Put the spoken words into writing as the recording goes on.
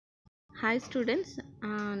Hi students,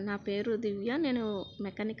 నా పేరు దివ్య. నేను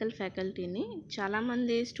మెకానికల్ ఫ్యాకల్టీని.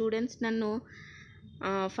 చాలామంది స్టూడెంట్స్ నన్ను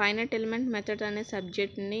ఫైనైట్ ఎలిమెంట్ మెథడ్ అనే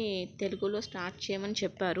సబ్జెక్ట్ని తెలుగులో స్టార్ట్ చేయమని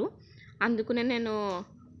చెప్పారు. అందుకనే నేను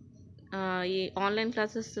ఈ ఆన్లైన్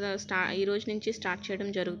క్లాసెస్ ఈరోజు నుంచి స్టార్ట్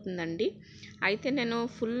చేయడం జరుగుతుందండి. అయితే నేను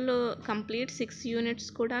కంప్లీట్ 6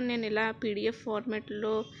 యూనిట్స్ కూడా నేను ఇలా పీడిఎఫ్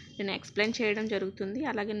ఫార్మాట్లో నేను ఎక్స్ప్లెయిన్ చేయడం జరుగుతుంది.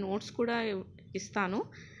 అలాగే నోట్స్ కూడా ఇస్తాను.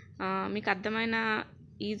 మీకు అర్థమైన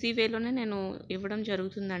ఈజీ వేలోనే నేను ఇవ్వడం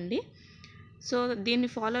జరుగుతుందండి. సో దీన్ని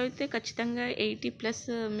ఫాలో అయితే ఖచ్చితంగా 80+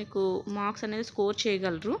 మీకు మార్క్స్ అనేది స్కోర్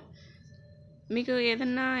చేయగలరు. మీకు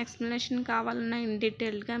ఏదన్నా ఎక్స్ప్లెనేషన్ కావాలన్నా ఇన్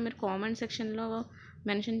డీటెయిల్గా మీరు కామెంట్ సెక్షన్లో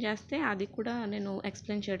మెన్షన్ చేస్తే అది కూడా నేను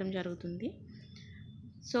ఎక్స్ప్లెయిన్ చేయడం జరుగుతుంది.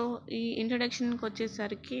 సో ఈ ఇంట్రడక్షన్కి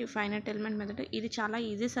వచ్చేసరికి ఫైనైట్ ఎలిమెంట్ మెథడ్ ఇది చాలా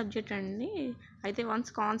ఈజీ సబ్జెక్ట్ అండి. అయితే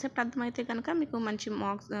వన్స్ కాన్సెప్ట్ అర్థమైతే కనుక మీకు మంచి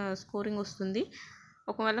మార్క్స్ స్కోరింగ్ వస్తుంది.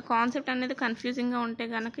 ఒకవేళ కాన్సెప్ట్ అనేది కన్ఫ్యూజింగ్గా ఉంటే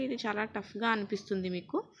కనుక ఇది చాలా టఫ్గా అనిపిస్తుంది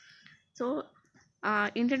మీకు. సో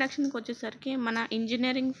ఇంట్రడక్షన్కి వచ్చేసరికి మన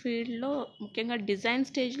ఇంజనీరింగ్ ఫీల్డ్లో ముఖ్యంగా డిజైన్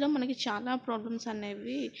స్టేజ్లో మనకి చాలా ప్రాబ్లమ్స్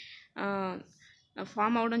అనేవి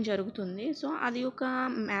ఫామ్ అవడం జరుగుతుంది. సో అది ఒక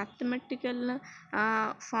మ్యాథమెటికల్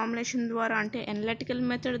ఫార్ములేషన్ ద్వారా, అంటే అనలిటికల్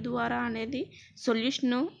మెథడ్ ద్వారా అనేది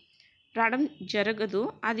సొల్యూషను రావడం జరగదు.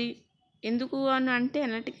 అది ఎందుకు అని అంటే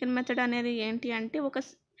అనలిటికల్ మెథడ్ అనేది ఏంటి అంటే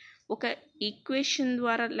ఒక ఈక్వేషన్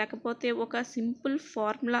ద్వారా లేకపోతే ఒక సింపుల్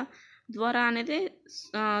ఫార్ములా ద్వారా అనేది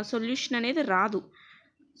సొల్యూషన్ అనేది రాదు.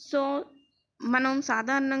 సో మనం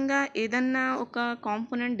సాధారణంగా ఏదన్నా ఒక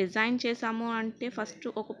కాంపోనెంట్ డిజైన్ చేసాము అంటే ఫస్ట్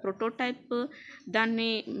ఒక ప్రోటోటైప్ దాన్ని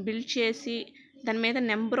బిల్డ్ చేసి దాని మీద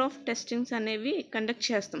నెంబర్ ఆఫ్ టెస్టింగ్స్ అనేవి కండక్ట్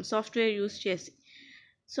చేస్తాం సాఫ్ట్వేర్ యూస్ చేసి.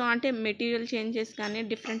 సో అంటే మెటీరియల్ చేంజెస్ కానీ,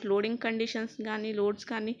 డిఫరెంట్ లోడింగ్ కండిషన్స్ కానీ,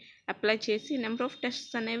 లోడ్స్ కానీ అప్లై చేసి నెంబర్ ఆఫ్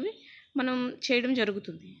టెస్ట్స్ అనేవి మనం చేయడం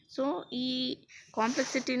జరుగుతుంది. సో ఈ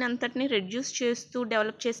కాంప్లెక్సిటీని అంతటిని రెడ్యూస్ చేస్తూ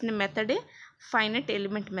డెవలప్ చేసిన మెథడే ఫైనైట్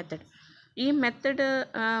ఎలిమెంట్ మెథడ్. ఈ మెథడ్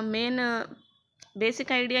మెయిన్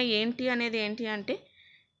బేసిక్ ఐడియా ఏంటి అంటే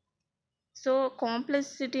సో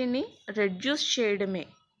కాంప్లెక్సిటీని రెడ్యూస్ చేయడమే.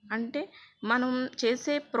 అంటే మనం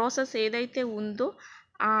చేసే ప్రాసెస్ ఏదైతే ఉందో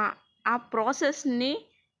ఆ ప్రాసెస్ని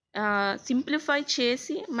సింప్లిఫై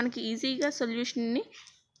చేసి మనకి ఈజీగా సొల్యూషన్ని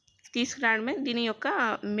తీసుకురావడమే దీని యొక్క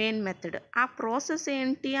మెయిన్ మెథడ్. ఆ ప్రాసెస్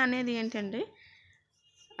ఏంటి అనేది ఏంటంటే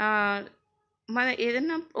మన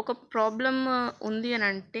ఏదైనా ఒక ప్రాబ్లం ఉంది అని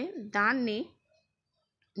అంటే దాన్ని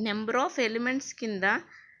నెంబర్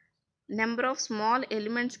ఆఫ్ స్మాల్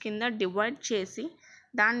ఎలిమెంట్స్ కింద డివైడ్ చేసి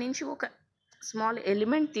దాని నుంచి ఒక స్మాల్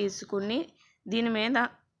ఎలిమెంట్ తీసుకుని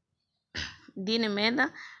దీని మీద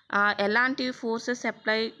ఎలాంటి ఫోర్సెస్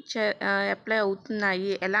అప్లై అవుతున్నాయి,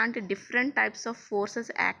 ఎలాంటి different types of forces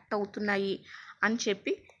act అవుతున్నాయి అని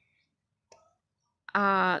చెప్పి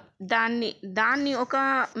దాన్ని ఒక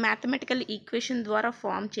మ్యాథమెటికల్ ఈక్వేషన్ ద్వారా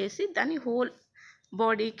ఫామ్ చేసి దాన్ని హోల్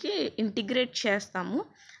బాడీకి ఇంటిగ్రేట్ చేస్తాము.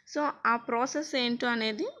 సో ఆ ప్రాసెస్ ఏంటో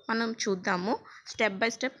అనేది మనం చూద్దాము, స్టెప్ బై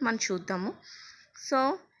స్టెప్ మనం చూద్దాము. సో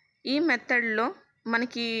ఈ మెథడ్లో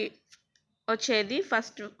మనకి వచ్చేది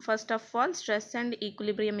first of all stress and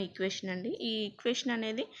equilibrium equation అండి. ఈ ఈక్వేషన్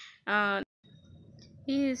అనేది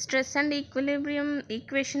ఈ stress and equilibrium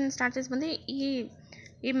equation start చేసే ముందు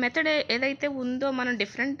ఈ మెథడ్ ఏదైతే ఉందో మనం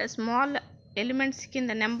డిఫరెంట్ స్మాల్ ఎలిమెంట్స్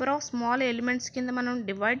కింద నెంబర్ ఆఫ్ స్మాల్ ఎలిమెంట్స్ కింద మనం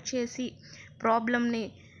డివైడ్ చేసి ప్రాబ్లమ్ని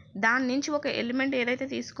దాని నుంచి ఒక ఎలిమెంట్ ఏదైతే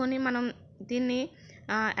తీసుకొని మనం దీన్ని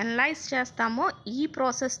అనలైజ్ చేస్తామో ఈ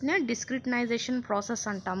ప్రాసెస్నే డిస్క్రిటనైజేషన్ ప్రాసెస్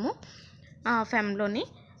అంటాము ఫెమ్లోని.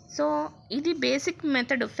 సో ఇది బేసిక్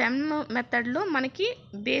మెథడ్. ఫెమ్ మెథడ్లో మనకి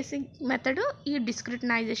బేసిక్ మెథడ్ ఈ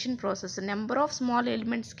discretisation process, number of small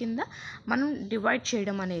elements కింద మనం డివైడ్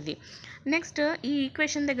చేయడం అనేది. నెక్స్ట్ ఈ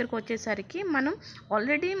ఈక్వేషన్ దగ్గరకు వచ్చేసరికి మనం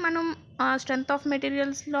ఆల్రెడీ స్ట్రెంత్ ఆఫ్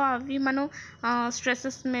మెటీరియల్స్లో అవి మనం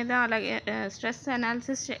స్ట్రెస్సెస్ మీద అలాగే స్ట్రెస్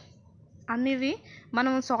అనాలిసిస్ అనేవి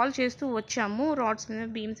మనం సాల్వ్ చేస్తూ వచ్చాము. రాడ్స్ మీద,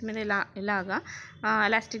 బీమ్స్ మీద ఇలాగా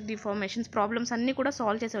ఎలాస్టిక్ డిఫార్మేషన్స్ ప్రాబ్లమ్స్ అన్నీ కూడా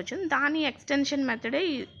సాల్వ్ చేసి వచ్చాము. దాని ఎక్స్టెన్షన్ మెథడే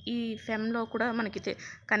ఈ ఫెమ్లో కూడా మనకి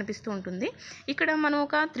కనిపిస్తూ ఉంటుంది. ఇక్కడ మనం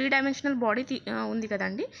ఒక 3 డైమెన్షనల్ బాడీ ఉంది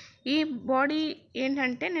కదండి. ఈ బాడీ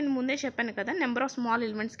ఏంటంటే నేను ముందే చెప్పాను కదా, నెంబర్ ఆఫ్ స్మాల్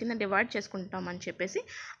ఎలిమెంట్స్ కింద డివైడ్ చేసుకుంటామని చెప్పేసి.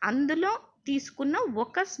 అందులో తీసుకున్న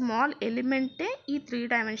ఒక స్మాల్ ఎలిమెంటే ఈ 3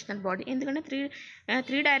 డైమెన్షనల్ బాడీ. ఎందుకంటే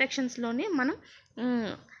 3 డైరెక్షన్స్లోని మనం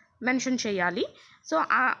మెన్షన్ చేయాలి. సో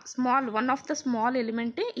ఆ వన్ ఆఫ్ ద స్మాల్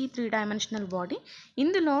ఎలిమెంటే ఈ 3 డైమెన్షనల్ బాడీ.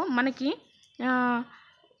 ఇందులో మనకి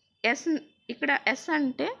ఇక్కడ ఎస్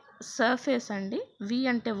అంటే సర్ఫేస్ అండి, వి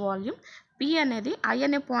అంటే వాల్యూమ్, పి అనేది ఐ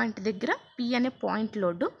అనే పాయింట్ దగ్గర పి అనే పాయింట్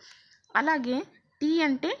లోడ్, అలాగే టీ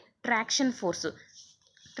అంటే ట్రాక్షన్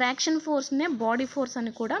ఫోర్స్నే బాడీ ఫోర్స్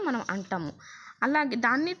అని కూడా మనం అంటాము. అలాగే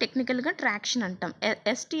దాన్ని టెక్నికల్గా ట్రాక్షన్ అంటాం.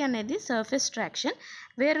 ఎస్టీ అనేది సర్ఫేస్ ట్రాక్షన్.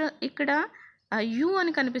 వేర్ ఇక్కడ యూ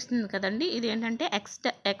అని కనిపిస్తుంది కదండి, ఇది ఏంటంటే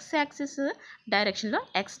ఎక్స్ యాక్సిస్ డైరెక్షన్లో,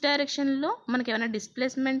 ఎక్స్ డైరెక్షన్లో మనకి ఏమైనా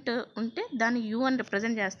డిస్ప్లేస్మెంట్ ఉంటే దాన్ని యూ అని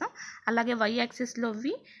రిప్రజెంట్ చేస్తాం. అలాగే వై యాక్సిస్లో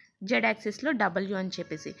వి, జెడ్ యాక్సిస్లో డబ్ల్యూ అని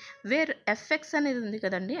చెప్పేసి. వేర్ ఎఫ్ఎక్స్ అనేది ఉంది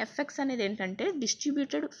కదండి, ఎఫ్ఎక్స్ అనేది ఏంటంటే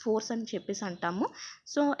డిస్ట్రిబ్యూటెడ్ ఫోర్స్ అని చెప్పేసి అంటాము.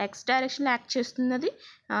 సో ఎక్స్ డైరెక్షన్లో యాక్ట్ చేస్తున్నది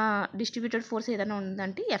డిస్ట్రిబ్యూటెడ్ ఫోర్స్ ఏదైనా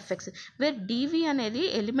ఉందంటే ఎఫ్ఎక్స్. వేర్ డివి అనేది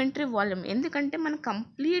ఎలిమెంటరీ వాల్యూమ్, ఎందుకంటే మనం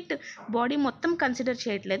కంప్లీట్ బాడీ మొత్తం కన్సిడర్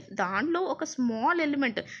చేయట్లేదు, దాంట్లో ఒక small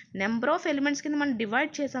element, number of elements కింద మనం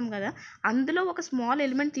డివైడ్ చేసాం కదా, అందులో ఒక స్మాల్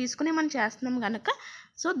ఎలిమెంట్ తీసుకుని మనం చేస్తున్నాం కనుక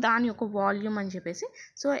సో దాని యొక్క వాల్యూమ్ అని చెప్పేసి.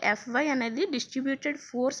 సో ఎఫ్వై అనేది distributed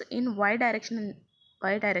force in why direction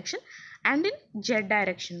and in Z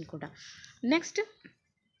direction కూడా.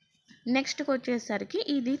 నెక్స్ట్కి వచ్చేసరికి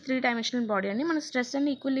ఇది 3 డైమెన్షనల్ బాడీ అని. మన స్ట్రెస్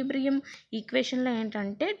అండ్ ఈక్విలిబ్రియం ఈక్వేషన్లో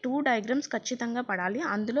ఏంటంటే 2 డయాగ్రామ్స్ ఖచ్చితంగా పడాలి.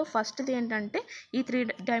 అందులో ఫస్ట్ది ఏంటంటే ఈ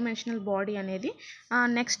 3 డైమెన్షనల్ బాడీ అనేది.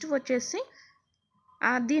 నెక్స్ట్ వచ్చేసి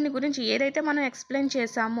దీని గురించి ఏదైతే మనం ఎక్స్ప్లెయిన్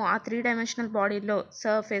చేసామో ఆ 3 డైమెన్షనల్ బాడీలో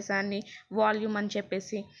సర్ఫేస్ అని, వాల్యూమ్ అని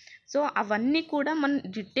చెప్పేసి, సో అవన్నీ కూడా మనం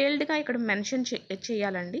డీటెయిల్డ్గా ఇక్కడ మెన్షన్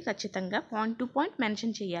చేయాలండి. ఖచ్చితంగా పాయింట్ టు పాయింట్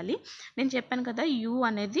మెన్షన్ చేయాలి. నేను చెప్పాను కదా యూ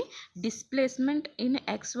అనేది డిస్ప్లేస్మెంట్ ఇన్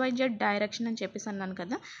XYZ డైరెక్షన్ అని చెప్పేసి అన్నాను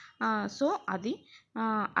కదా, సో అది.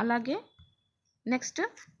 అలాగే next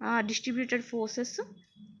distributed forces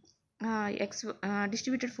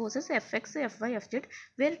distributed forces FX, fy, FZ.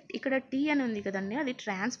 Wear ఇక్కడ టీ అని ఉంది కదండి, అది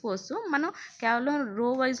ట్రాన్స్పోజ్. మనం కేవలం రో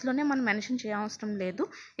వైజ్లోనే మనం మెన్షన్ చేయవసరం లేదు,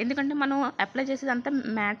 ఎందుకంటే మనం అప్లై చేసేది అంతా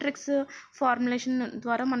మ్యాట్రిక్స్ ఫార్ములేషన్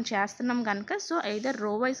ద్వారా మనం చేస్తున్నాం కనుక సో ఐదర్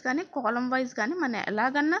రో వైజ్ కానీ కాలం వైజ్ కానీ మనం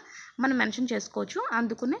ఎలాగన్నా మనం మెన్షన్ చేసుకోవచ్చు.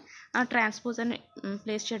 అందుకనే ట్రాన్స్పోజ్ అని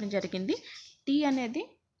ప్లేస్ చేయడం జరిగింది. టీ అనేది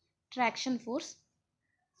ట్రాక్షన్ ఫోర్స్,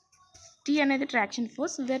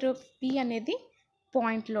 వేర్ పి అనేది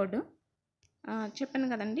పాయింట్ లోడ్. చెప్పాను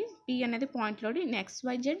కదండి, పి అనేది point load in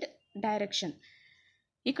XYZ direction.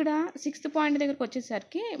 ఇక్కడ 6th పాయింట్ దగ్గరకు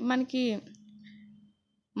వచ్చేసరికి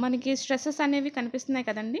మనకి స్ట్రెస్సెస్ అనేవి కనిపిస్తున్నాయి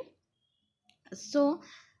కదండి. సో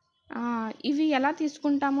ఇవి ఎలా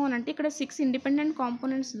తీసుకుంటాము అని అంటే ఇక్కడ 6 ఇండిపెండెంట్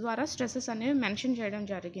కాంపోనెంట్స్ ద్వారా స్ట్రెస్సెస్ అనేవి మెన్షన్ చేయడం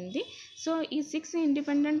జరిగింది. సో ఈ 6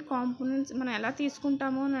 ఇండిపెండెంట్ కాంపోనెంట్స్ మనం ఎలా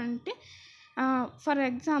తీసుకుంటాము అని అంటే, ఫర్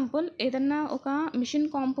ఎగ్జాంపుల్ ఏదన్నా ఒక మిషన్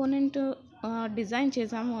కాంపోనెంట్ డిజైన్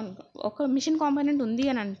చేసాము, ఒక మిషన్ కాంపోనెంట్ ఉంది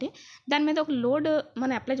అని అంటే దాని మీద ఒక లోడ్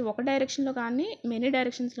మనం అప్లై ఒక డైరెక్షన్లో కానీ మెనీ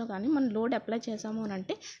డైరెక్షన్స్లో కానీ మనం లోడ్ అప్లై చేసాము అని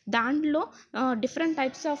అంటే దాంట్లో డిఫరెంట్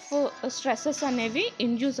టైప్స్ ఆఫ్ స్ట్రెస్సెస్ అనేవి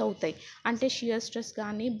ఇండ్యూస్ అవుతాయి. అంటే షియర్ స్ట్రెస్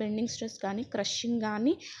కానీ, బెండింగ్ స్ట్రెస్ కానీ, క్రషింగ్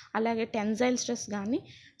కానీ, అలాగే టెన్సైల్ స్ట్రెస్ కానీ,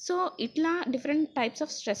 సో ఇట్లా డిఫరెంట్ టైప్స్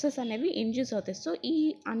ఆఫ్ స్ట్రెస్సెస్ అనేవి ఇండ్యూస్ అవుతాయి. సో ఈ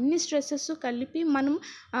అన్ని స్ట్రెస్సెస్ కలిపి మనం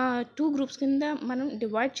 2 గ్రూప్స్ కింద మనం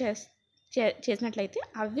డివైడ్ చేసినట్లయితే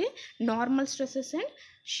అవి normal stresses and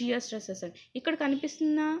shear stresses అండి. ఇక్కడ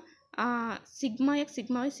కనిపిస్తున్న sigma X,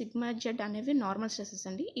 sigma why, sigma Z అనేవి నార్మల్ స్ట్రెస్సెస్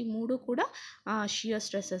అండి. ఈ 3 కూడా shear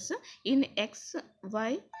stresses in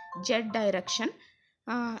XYZ direction.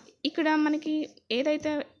 ఇక్కడ మనకి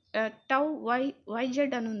ఏదైతే టౌ YZ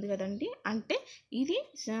అని ఉంది కదండి, అంటే ఇది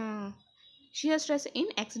shear stress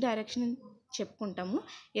in X direction అని చెప్పుకుంటాము.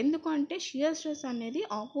 ఎందుకు అంటే షియర్ స్ట్రెస్ అనేది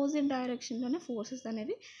ఆపోజిట్ డైరెక్షన్లోనే ఫోర్సెస్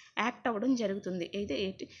అనేవి యాక్ట్ అవ్వడం జరుగుతుంది. అయితే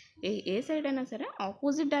ఏ సైడ్ అయినా సరే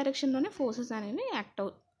ఆపోజిట్ డైరెక్షన్లోనే ఫోర్సెస్ అనేవి యాక్ట్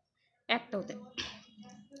అవుతాయి.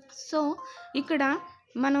 సో ఇక్కడ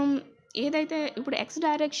మనం ఏదైతే ఇప్పుడు X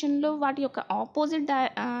డైరెక్షన్లో వాటి యొక్క ఆపోజిట్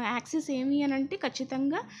యాక్సిస్ ఏమి అని అంటే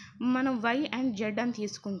ఖచ్చితంగా మనం Y అండ్ Z అని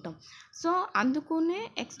తీసుకుంటాం. సో అందుకునే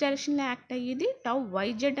X డైరెక్షన్లో యాక్ట్ అయ్యేది టౌ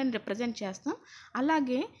YZ అని రిప్రజెంట్ చేస్తాం.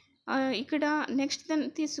 అలాగే ఇక్కడ నెక్స్ట్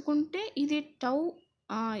తీసుకుంటే ఇది టౌ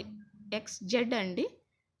XZ అండి.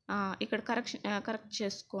 ఇక్కడ కరెక్ట్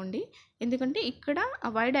చేసుకోండి, ఎందుకంటే ఇక్కడ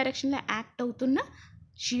Y డైరెక్షన్లో యాక్ట్ అవుతున్న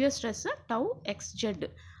షియర్ స్ట్రెస్ టౌ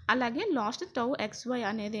XZ. అలాగే లాస్ట్ టౌ XY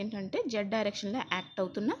అనేది ఏంటంటే Z డైరెక్షన్లో యాక్ట్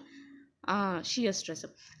అవుతున్న షియర్ స్ట్రెస్.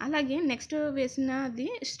 అలాగే నెక్స్ట్ వేసినది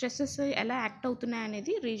స్ట్రెస్సెస్ ఎలా యాక్ట్ అవుతున్నాయి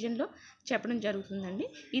అనేది రీజన్లో చెప్పడం జరుగుతుందండి.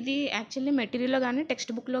 ఇది యాక్చువల్లీ మెటీరియల్లో కానీ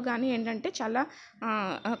టెక్స్ట్ బుక్లో కానీ ఏంటంటే చాలా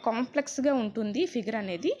కాంప్లెక్స్గా ఉంటుంది ఫిగర్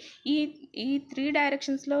అనేది. ఈ 3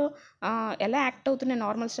 డైరెక్షన్స్లో ఎలా యాక్ట్ అవుతున్నాయి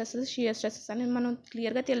నార్మల్ స్ట్రెస్సెస్, షియర్ స్ట్రెస్సెస్ అనేది మనం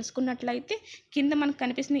క్లియర్గా తెలుసుకున్నట్లయితే కింద మనకు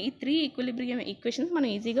కనిపిస్తున్న ఈ 3 ఈక్విలిబ్రియం ఈక్వేషన్స్ మనం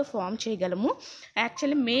ఈజీగా ఫామ్ చేయగలము.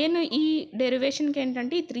 యాక్చువల్లీ మెయిన్ ఈ డెరివేషన్కి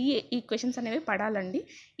ఏంటంటే ఈ 3 ఈక్వేషన్స్ అనేవి పడాలండి.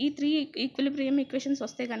 ఈ 3 ఈక్విలిబ్రియం ఈక్వేషన్స్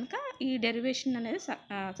వస్తే కనుక ఈ డెరివేషన్ అనేది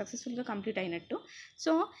సక్సెస్ఫుల్గా కంప్లీట్ అయినట్టు.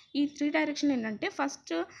 సో ఈ 3 డైరెక్షన్ ఏంటంటే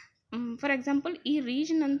ఫస్ట్ ఫర్ ఎగ్జాంపుల్ ఈ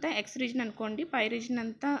రీజన్ అంతా X రీజన్ అనుకోండి, పై రీజన్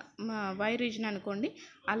అంతా Y రీజన్ అనుకోండి,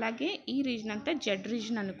 అలాగే ఈ రీజన్ అంతా Z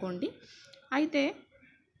రీజన్ అనుకోండి. అయితే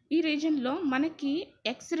ఈ రీజన్లో మనకి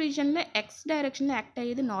ఎక్స్ రీజన్లో ఎక్స్ డైరెక్షన్లో యాక్ట్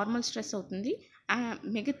అయ్యేది నార్మల్ స్ట్రెస్ అవుతుంది,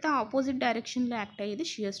 మిగతా ఆపోజిట్ డైరెక్షన్లో యాక్ట్ అయ్యేది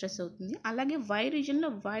షియర్ స్ట్రెస్ అవుతుంది. అలాగే వై రీజన్లో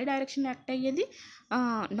వై డైరెక్షన్లో యాక్ట్ అయ్యేది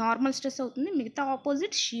నార్మల్ స్ట్రెస్ అవుతుంది, మిగతా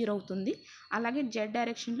ఆపోజిట్ షియర్ అవుతుంది. అలాగే జెడ్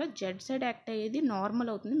డైరెక్షన్లో జెడ్ సైడ్ యాక్ట్ అయ్యేది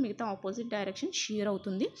నార్మల్ అవుతుంది, మిగతా ఆపోజిట్ డైరెక్షన్ షియర్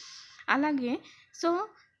అవుతుంది. అలాగే సో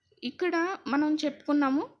ఇక్కడ మనం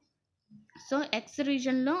చెప్పుకున్నాము, సో ఎక్స్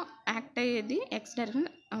రీజన్లో యాక్ట్ అయ్యేది ఎక్స్ డైరెక్షన్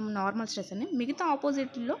నార్మల్ స్ట్రెస్ అని, మిగతా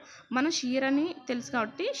ఆపోజిట్లో మనం షియర్ అని తెలుసు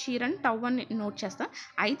కాబట్టి షియర్ అని టవ్ అని నోట్ చేస్తాం.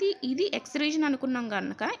 అయితే ఇది ఎక్స్ రీజన్ అనుకున్నాం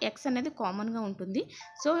కనుక ఎక్స్ అనేది కామన్గా ఉంటుంది.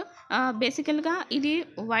 సో బేసికల్గా ఇది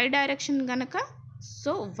వై డైరెక్షన్ కనుక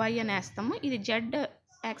సో వై అని వేస్తాము, ఇది జెడ్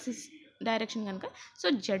యాక్సిస్ డైరెక్షన్ కనుక సో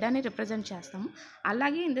జెడ్ అని రిప్రజెంట్ చేస్తాము.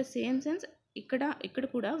 అలాగే ఇన్ ద సేమ్ సెన్స్ ఇక్కడ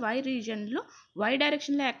కూడా వై రీజన్లో వై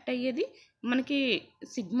డైరెక్షన్లో యాక్ట్ అయ్యేది మనకి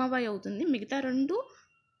సిగ్మా వై అవుతుంది, మిగతా రెండు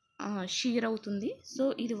షియర్ అవుతుంది. సో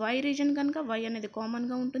ఇది వై రీజన్ కనుక వై అనేది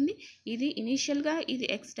కామన్గా ఉంటుంది. ఇది ఇనీషియల్గా ఇది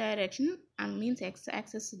X direction and means X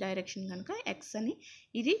access direction కనుక ఎక్స్ అని,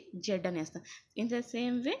 ఇది Z అనేస్తాం. In the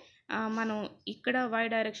same way మనం ఇక్కడ వై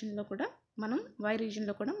డైరెక్షన్లో కూడా మనం వై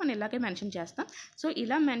రీజన్లో కూడా మనం ఇలాగే మెన్షన్ చేస్తాం. సో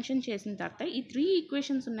ఇలా మెన్షన్ చేసిన తర్వాత ఈ 3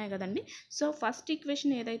 ఈక్వేషన్స్ ఉన్నాయి కదండి. సో ఫస్ట్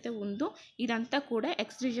ఈక్వేషన్ ఏదైతే ఉందో ఇదంతా కూడా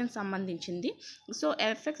ఎక్స్ రీజన్ సంబంధించింది. So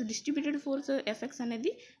effects distributed force effects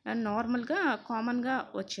అనేది నార్మల్గా కామన్గా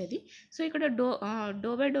వచ్చేది. సో ఇక్కడ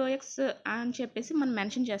డో బై డో ఎక్స్ అని చెప్పేసి మనం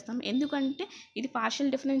మెన్షన్ చేస్తాం, ఎందుకంటే ఇది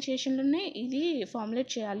పార్షియల్ డిఫరెన్షియేషన్లోనే ఇది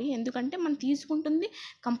ఫార్ములేట్ చేయాలి. ఎందుకంటే మనం తీసుకుంటుంది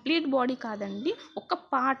కంప్లీట్ బాడీ కాదండి, ఒక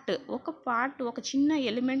పార్ట్ ఒక చిన్న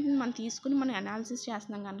ఎలిమెంట్ని మనం తీసుకుని మనం అనాలిసిస్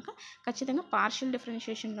చేస్తున్నాం కనుక ఖచ్చితంగా పార్షియల్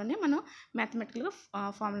డిఫరెన్షియేషన్లోనే మనం మ్యాథమెటికల్గా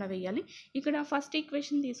ఫార్ములా వేయాలి. ఇక్కడ ఫస్ట్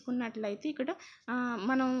ఈక్వేషన్ తీసుకున్నట్లయితే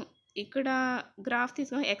మనం ఇక్కడ గ్రాఫ్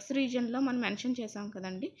తీసుకుని ఎక్స్ రీజన్లో మనం మెన్షన్ చేసాం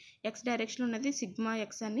కదండి, ఎక్స్ డైరెక్షన్ ఉన్నది సిగ్మా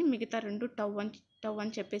ఎక్స్ అని, మిగతా రెండు టవ్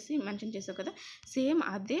అని చెప్పేసి మెన్షన్ చేసాం కదా, సేమ్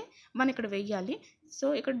అదే మనం ఇక్కడ వెయ్యాలి. సో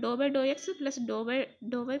ఇక్కడ do by do X plus do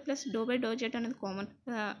why plus do by do Z అనేది కామన్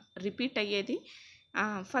రిపీట్ అయ్యేది.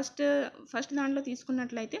 ఫస్ట్ దాంట్లో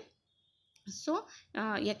తీసుకున్నట్లయితే సో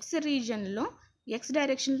ఎక్స్ రీజన్లో ఎక్స్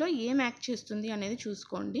డైరెక్షన్లో ఏం యాక్ట్ చేస్తుంది అనేది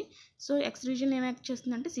చూసుకోండి. సో ఎక్స్ రీజన్లో ఏం యాక్ట్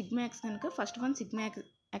చేస్తుంది అంటే సిగ్మా ఎక్స్ కనుక ఫస్ట్ వన్ సిగ్మా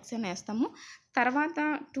ఎక్స్ అని వేస్తాము.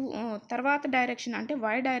 తర్వాత డైరెక్షన్ అంటే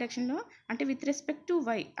వై డైరెక్షన్లో అంటే విత్ రెస్పెక్ట్ టు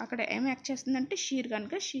వై అక్కడ ఏం యాక్ట్ చేస్తుందంటే షీర్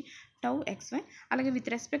కనుక టవ్ ఎక్స్ వై. అలాగే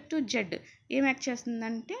విత్ రెస్పెక్ట్ టు జెడ్ ఏం యాక్ట్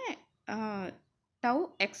చేస్తుందంటే టవ్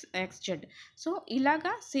ఎక్స్ జెడ్. సో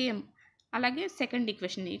ఇలాగా సేమ్. అలాగే సెకండ్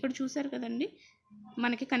ఈక్వేషన్ ఇక్కడ చూసారు కదండి,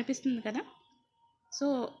 మనకి కనిపిస్తుంది కదా. సో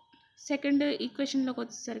సెకండ్ ఈక్వేషన్లోకి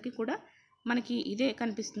వచ్చేసరికి కూడా మనకి ఇదే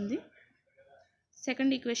కనిపిస్తుంది.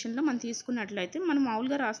 సెకండ్ ఈక్వేషన్లో మనం తీసుకున్నట్లయితే మనం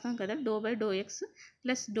మామూలుగా రాస్తాం కదా, do by do X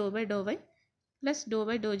plus do by do why plus do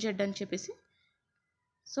by do Z అని చెప్పేసి.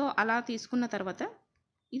 సో అలా తీసుకున్న తర్వాత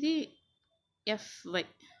ఇది fy.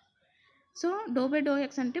 So do by do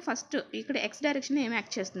X అంటే ఫస్ట్ ఇక్కడ ఎక్స్ డైరెక్షన్ ఏం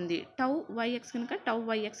యాక్ట్ చేస్తుంది, టవ్ వై ఎక్స్ కనుక టవ్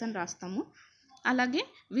వై ఎక్స్ అని రాస్తాము. అలాగే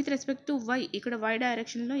విత్ రెస్పెక్ట్ టు వై ఇక్కడ వై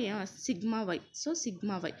డైరెక్షన్లో sigma why, so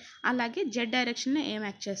sigma why. అలాగే జెడ్ డైరెక్షన్లో ఏం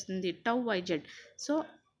యాక్ట్ చేస్తుంది, టవ్ వై జెడ్. సో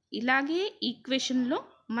ఇలాగే ఈక్వేషన్లో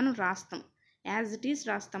మనం రాస్తాం, యాజ్ ఇట్ ఈస్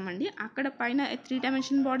రాస్తామండి. అక్కడ పైన 3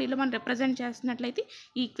 డైమెన్షన్ బాడీలో మనం రిప్రజెంట్ చేస్తున్నట్లయితే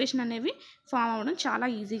ఈ ఈక్వేషన్ అనేవి ఫామ్ అవ్వడం చాలా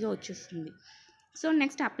ఈజీగా వచ్చేస్తుంది. సో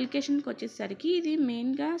నెక్స్ట్ అప్లికేషన్కి వచ్చేసరికి ఇది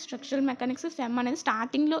మెయిన్గా స్ట్రక్చరల్ మెకానిక్స్ ఫెమ్ అనేది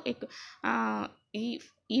స్టార్టింగ్లో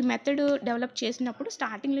ఈ మెథడ్ డెవలప్ చేసినప్పుడు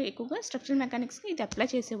స్టార్టింగ్లో ఎక్కువగా స్ట్రక్చరల్ మెకానిక్స్కి ఇది అప్లై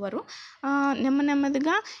చేసేవారు.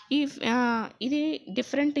 నెమ్మదిగా ఇది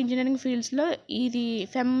డిఫరెంట్ ఇంజనీరింగ్ ఫీల్డ్స్లో ఇది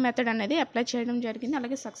ఫెమ్ మెథడ్ అనేది అప్లై చేయడం జరిగింది,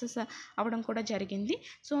 అలాగే సక్సెస్ అవ్వడం కూడా జరిగింది.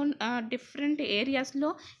 సో డిఫరెంట్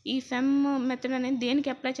ఏరియాస్లో ఈ ఫెమ్ మెథడ్ అనేది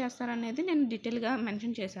దేనికి అప్లై చేస్తారనేది నేను డీటెయిల్గా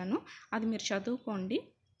మెన్షన్ చేశాను, అది మీరు చదువుకోండి.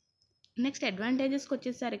 నెక్స్ట్ అడ్వాంటేజెస్కి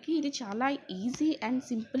వచ్చేసరికి ఇది చాలా ఈజీ అండ్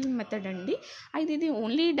సింపుల్ మెథడ్ అండి. అయితే ఇది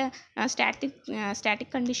ఓన్లీ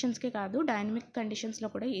స్టాటిక్ కండిషన్స్కే కాదు, డైనమిక్ కండిషన్స్లో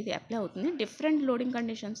కూడా ఇది అప్లై అవుతుంది. డిఫరెంట్ లోడింగ్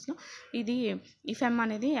కండిషన్స్లో ఇది ఈ ఫెమ్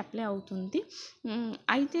అనేది అప్లై అవుతుంది.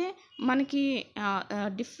 అయితే మనకి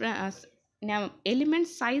ఎలిమెంట్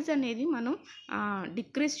సైజ్ అనేది మనం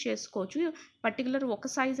డిక్రీజ్ చేసుకోవచ్చు, పర్టికులర్ ఒక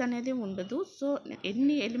సైజ్ అనేది ఉండదు. సో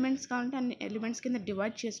ఎన్ని ఎలిమెంట్స్ కావాలంటే అన్ని ఎలిమెంట్స్ కింద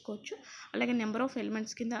డివైడ్ చేసుకోవచ్చు, అలాగే నెంబర్ ఆఫ్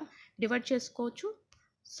ఎలిమెంట్స్ కింద డివైడ్ చేసుకోవచ్చు.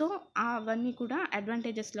 సో అవన్నీ కూడా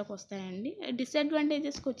అడ్వాంటేజెస్లోకి వస్తాయండి.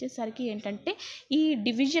 డిసడ్వాంటేజెస్కి వచ్చేసరికి ఏంటంటే ఈ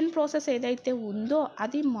డివిజన్ ప్రాసెస్ ఏదైతే ఉందో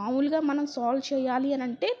అది మామూలుగా మనం సాల్వ్ చేయాలి అని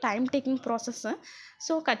అంటే టైం టేకింగ్ ప్రాసెస్.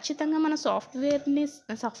 సో ఖచ్చితంగా మన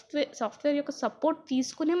సాఫ్ట్వేర్ యొక్క సపోర్ట్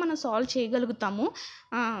తీసుకునే మనం సాల్వ్ చేయగలుగుతాము.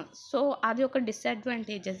 సో అది ఒక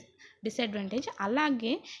డిసడ్వాంటేజ్.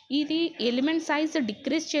 అలాగే ఇది ఎలిమెంట్ సైజ్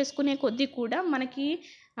డిక్రీజ్ చేసుకునే కొద్దీ కూడా మనకి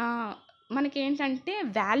మనకేంటంటే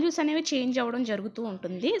వాల్యూస్ అనేవి చేంజ్ అవ్వడం జరుగుతూ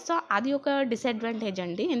ఉంటుంది. సో, అది ఒక డిసడ్వాంటేజ్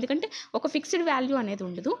అండి. ఎందుకంటే ఒక ఫిక్స్డ్ వాల్యూ అనేది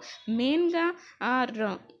ఉండదు. మెయిన్‌గా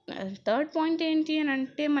థర్డ్ పాయింట్ ఏంటి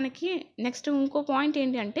అనంటే మనకి నెక్స్ట్ ఇంకో పాయింట్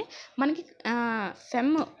ఏంటి అంటే మనకి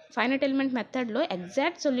ఫెమ్ ఫైనైట్ ఎలిమెంట్ మెథడ్‌లో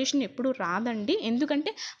ఎగ్జాక్ట్ సొల్యూషన్ ఎప్పుడు రాదండి.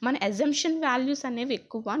 ఎందుకంటే మన అజంప్షన్ వాల్యూస్ అనేవి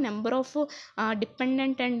ఎక్కువ. Number of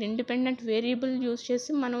dependent and independent variable use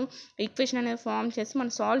చేసి మనం ఈక్వేషన్ అనేది ఫార్మ్ చేసి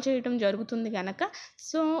మనం సాల్వ్ చేయడం జరుగుతుంది గనక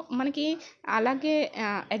సో, మనకి అలాగే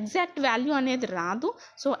ఎగ్జాక్ట్ వాల్యూ అనేది రాదు.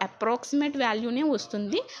 సో, అప్రాక్సిమేట్ వాల్యూనే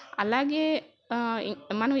వస్తుంది. అలాగే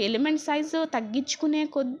మనం ఎలిమెంట్ సైజ్ తగ్గించుకునే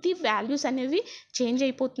కొద్దీ వాల్యూస్ అనేవి చేంజ్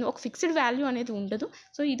అయిపోతుంది. ఒక ఫిక్స్డ్ వాల్యూ అనేది ఉండదు.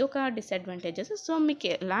 సో, ఇదొక డిసడ్వాంటేజెస్. సో, మీకు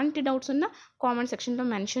ఎలాంటి డౌట్స్ ఉన్నా కామెంట్ సెక్షన్‌లో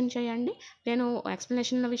మెన్షన్ చేయండి. నేను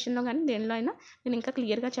ఎక్స్‌ప్లనేషన్ విషయంలో కానీ దేనిలో అయినా నేను ఇంకా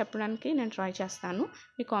క్లియర్‌గా చెప్పడానికి నేను ట్రై చేస్తాను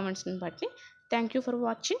మీ కామెంట్స్‌ని బట్టి. Thank you for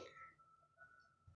watching.